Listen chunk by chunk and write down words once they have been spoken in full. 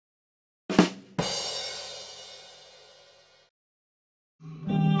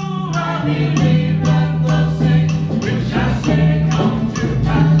believe that those things which I say come to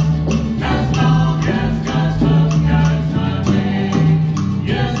pass, as long as God's love guides my way.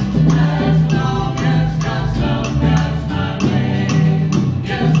 Yes, as long as God's love guides my way.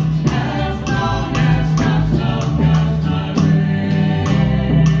 Yes, as long as God's love guides my way.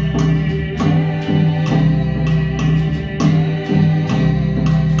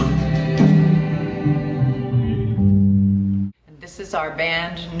 This is our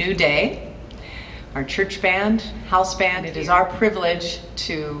band, New Day, our church band, house band. It is our privilege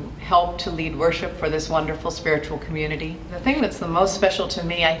to help to lead worship for this wonderful spiritual community. The thing that's the most special to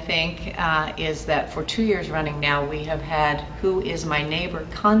me, I think, is that for 2 years running now, we have had Who Is My Neighbor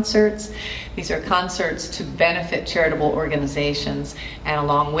concerts. These are concerts to benefit charitable organizations, and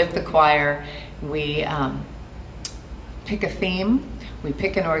along with the choir, we pick a theme, we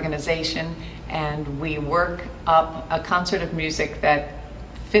pick an organization, and we work up a concert of music that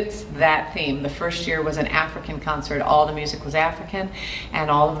fits that theme. The first year was an African concert. All the music was African, and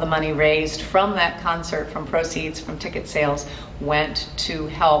all of the money raised from that concert, from proceeds from ticket sales, went to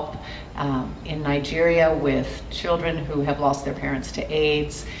help in Nigeria with children who have lost their parents to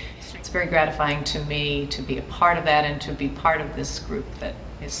AIDS. It's very gratifying to me to be a part of that and to be part of this group that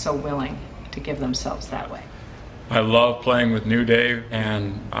is so willing to give themselves that way. I love playing with New Day,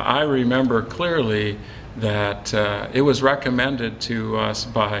 and I remember clearly that it was recommended to us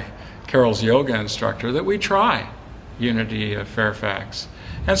by Carol's yoga instructor that we try Unity of Fairfax.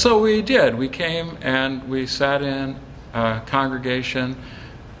 And so we did. We came and we sat in a congregation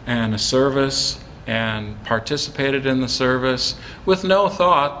and a service and participated in the service with no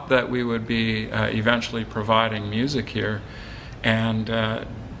thought that we would be eventually providing music here. And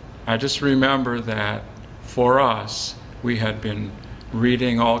I just remember that for us, we had been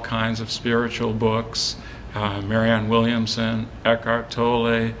reading all kinds of spiritual books, Marianne Williamson, Eckhart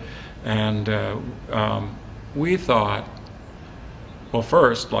Tolle, and we thought, well,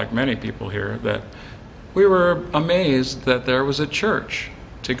 first, like many people here, that we were amazed that there was a church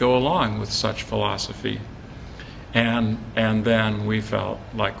to go along with such philosophy. And then we felt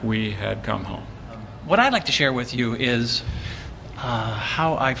like we had come home. What I'd like to share with you is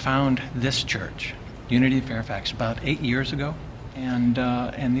how I found this church, Unity of Fairfax, about 8 years ago. And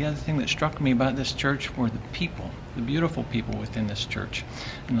the other thing that struck me about this church were the people, the beautiful people within this church,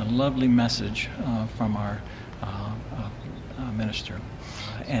 and the lovely message from our minister.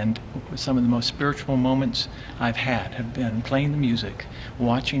 And some of the most spiritual moments I've had have been playing the music,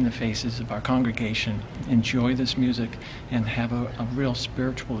 watching the faces of our congregation enjoy this music and have a real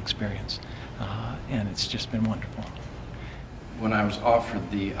spiritual experience. And it's just been wonderful. When I was offered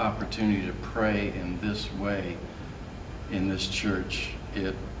the opportunity to pray in this way in this church,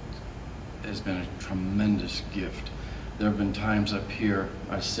 it has been a tremendous gift. There have been times up here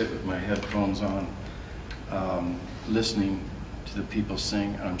I sit with my headphones on, listening to the people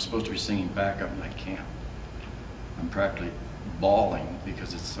sing, and I'm supposed to be singing backup and I can't. I'm practically bawling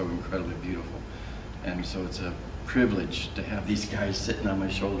because it's so incredibly beautiful. And so it's a privilege to have these guys sitting on my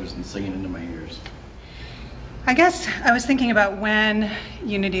shoulders and singing into my ears. I guess I was thinking about when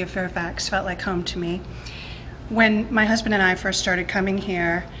Unity of Fairfax felt like home to me. When my husband and I first started coming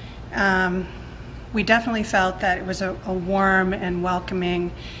here, we definitely felt that it was a warm and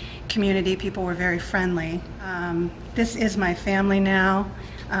welcoming community. People were very friendly. This is my family now.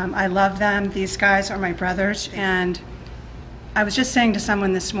 I love them. These guys are my brothers. And I was just saying to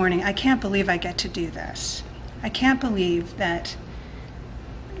someone this morning, I can't believe I get to do this. I can't believe that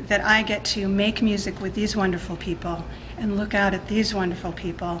I get to make music with these wonderful people and look out at these wonderful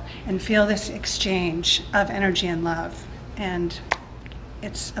people and feel this exchange of energy and love. And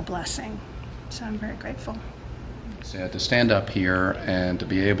it's a blessing. So I'm very grateful. So to stand up here and to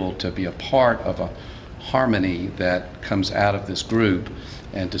be able to be a part of a harmony that comes out of this group,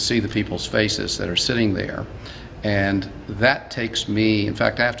 and to see the people's faces that are sitting there. And that takes me, in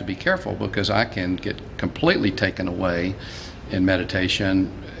fact, I have to be careful because I can get completely taken away in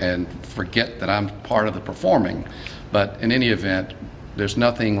meditation and forget that I'm part of the performing. But in any event, there's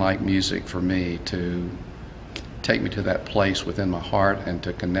nothing like music for me to take me to that place within my heart and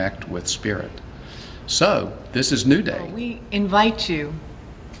to connect with spirit. So, this is New Day. We invite you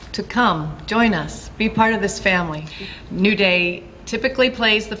to come, join us, be part of this family. New Day typically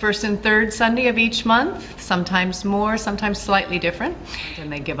plays the first and third Sunday of each month, sometimes more, sometimes slightly different.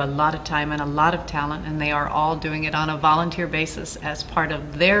 And they give a lot of time and a lot of talent, and they are all doing it on a volunteer basis as part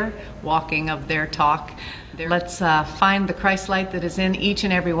of their walking, of their talk. Let's find the Christ light that is in each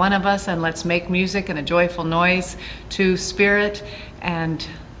and every one of us, and let's make music and a joyful noise to Spirit and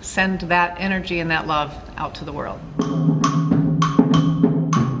send that energy and that love out to the world.